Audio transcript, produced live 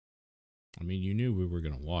I mean, you knew we were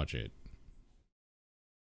gonna watch it.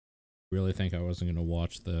 Really think I wasn't gonna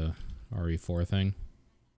watch the RE4 thing?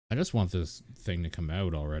 I just want this thing to come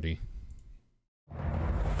out already.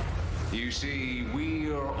 You see,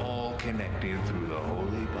 we are all connected through the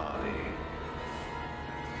holy body.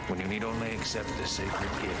 When you need only accept the sacred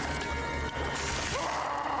gift.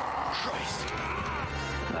 Christ.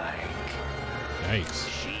 Like. Yikes.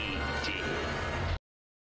 She did.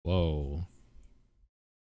 Whoa.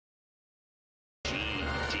 She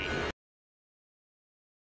did.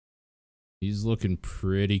 He's looking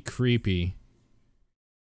pretty creepy.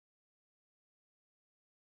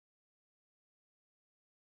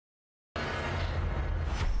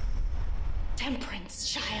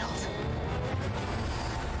 Temperance, child.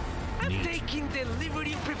 I'm taking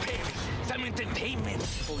delivery, preparing some entertainment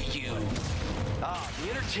for you. Ah, the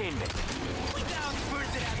entertainment. Without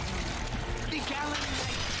further ado, the gala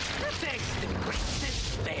night protects the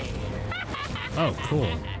Princess Fair. Oh,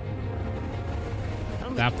 cool.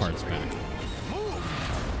 That part's back. Move!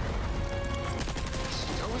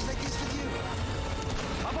 It's always like this with you.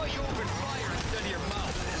 How about you open fire instead of your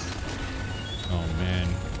mouth? Oh, man.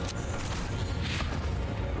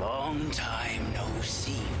 Long time no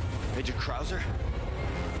see. Major Krauser?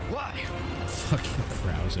 Why? Fucking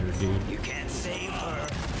Krauser, dude. You can't save her.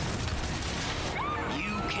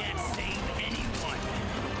 You can't save anyone.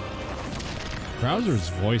 Krauser's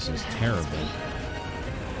voice is terrible.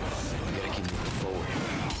 We gotta keep moving forward.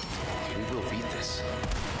 We will beat this.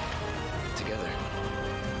 Together.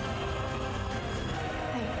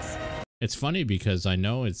 Thanks. It's funny because I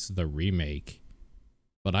know it's the remake,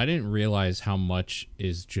 but I didn't realize how much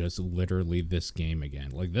is just literally this game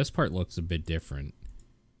again. Like, this part looks a bit different.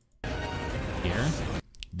 Here,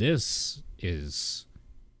 this is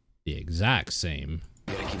the exact same.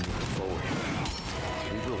 We gotta keep moving forward.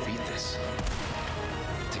 We will beat this.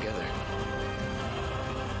 Together.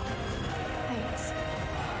 Thanks.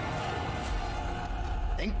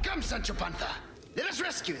 Then come, Sancho Panza. Let us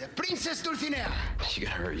rescue the Princess Dulcinea. You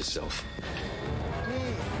gotta hurt yourself.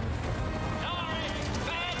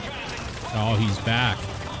 Oh, he's back.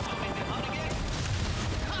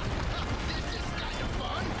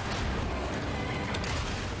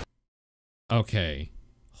 Okay,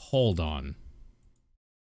 hold on.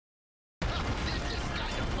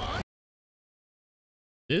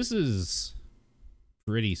 This is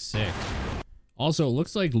pretty sick. Also, it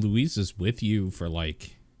looks like Luis is with you for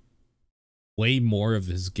like way more of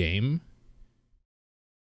this game.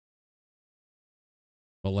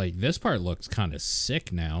 But like this part looks kind of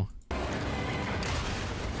sick now.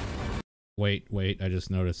 Wait, I just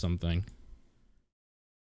noticed something.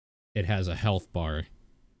 It has a health bar.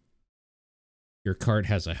 Your cart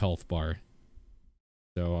has a health bar.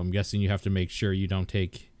 So I'm guessing you have to make sure you don't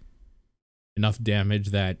take enough damage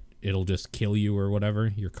that it'll just kill you or whatever.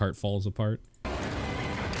 Your cart falls apart.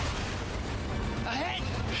 Ahead!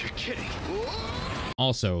 You're kidding.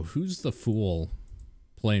 Also, who's the fool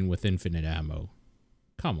playing with infinite ammo?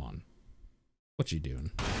 Come on. What you doing?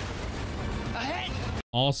 Ahead!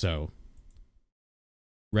 Also,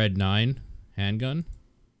 Red 9 handgun.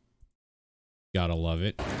 Gotta love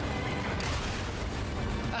it.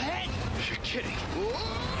 Ahead! You're kidding.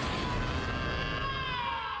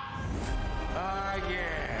 Ah,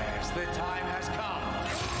 yes, the time has come.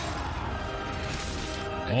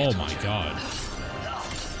 Oh my god.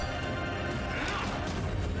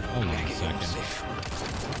 Hold on a second.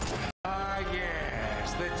 Ah,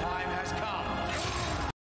 yes, the time has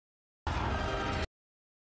come.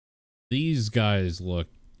 These guys look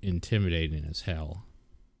intimidating as hell.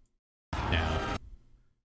 Now,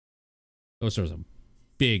 those are some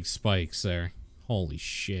big spikes there. Holy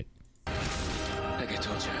shit. Like I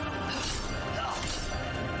told you.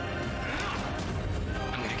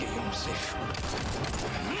 I'm gonna get you home safe.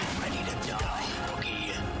 Ready to die,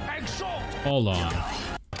 rookie. Exalt! Hold on.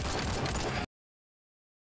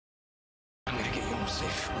 I'm gonna get you home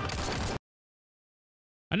safe.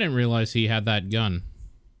 I didn't realize he had that gun.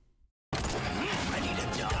 Ready to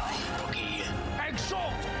die, rookie.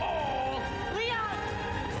 Exalt all! Leon!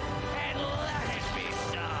 And let it be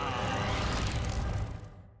so.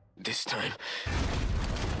 This time,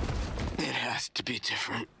 it has to be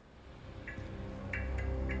different.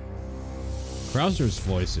 Krauser's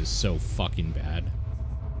voice is so fucking bad.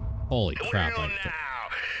 Holy crap. Well, now,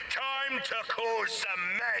 time to cause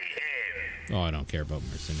some mayhem. Oh, I don't care about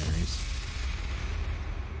mercenaries.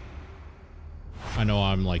 I know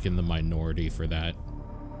I'm like in the minority for that,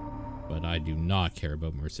 but I do not care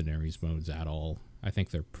about mercenaries modes at all. I think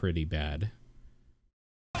they're pretty bad.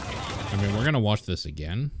 I mean, we're gonna watch this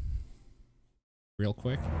again real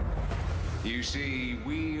quick. You see,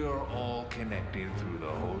 we are all connected through the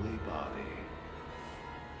holy body.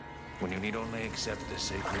 When you need only accept the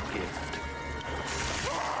sacred gift.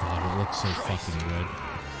 God, it looks so fucking good.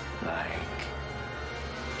 Like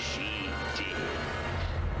she did.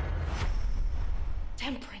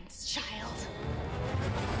 Temperance, child.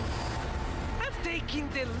 I've taken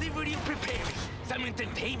the liberty of preparing some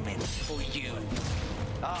entertainment for you.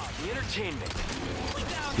 Ah, the entertainment.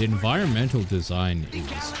 The environmental design is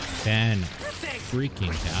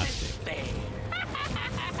freaking tastic.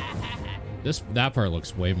 That part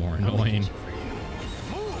looks way more annoying.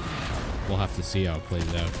 We'll have to see how it plays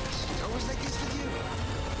out.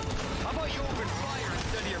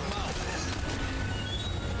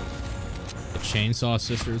 The Chainsaw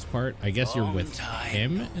Sisters part, I guess you're with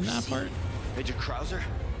him in that part? Major Krauser?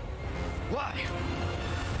 Why?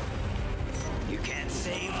 You can't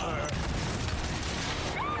save her.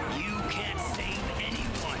 You can't save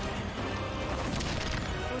anyone.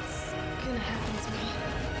 What's gonna happen to me?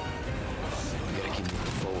 We gotta keep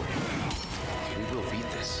moving forward. We will beat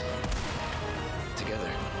this.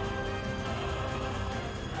 Together.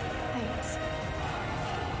 Thanks.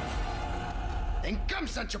 Then come,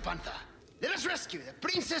 Sancho Panza. Let us rescue the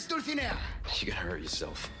Princess Dulcinea. You're gonna hurt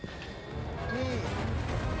yourself.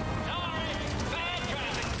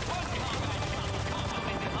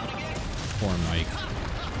 Poor Mike.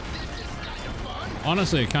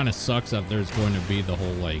 Honestly, it kind of sucks that there's going to be the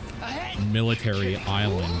whole, like, military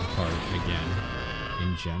island part again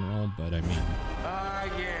in general, but I mean...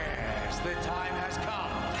 Yes, the time has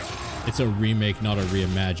come. It's a remake, not a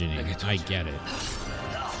reimagining. I get it.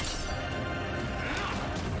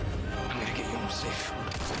 I'm gonna get you home safe.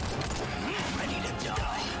 Ready to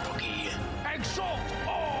die, rookie. Exalt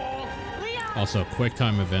all. Also, quick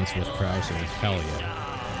time events with Krauser. Hell yeah.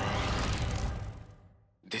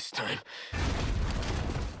 This time,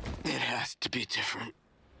 it has to be different.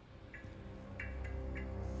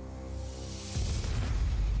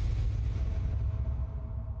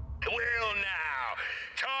 Well now,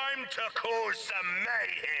 time to cause some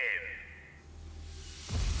mayhem.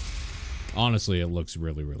 Honestly, it looks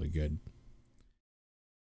really, really good.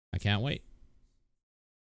 I can't wait.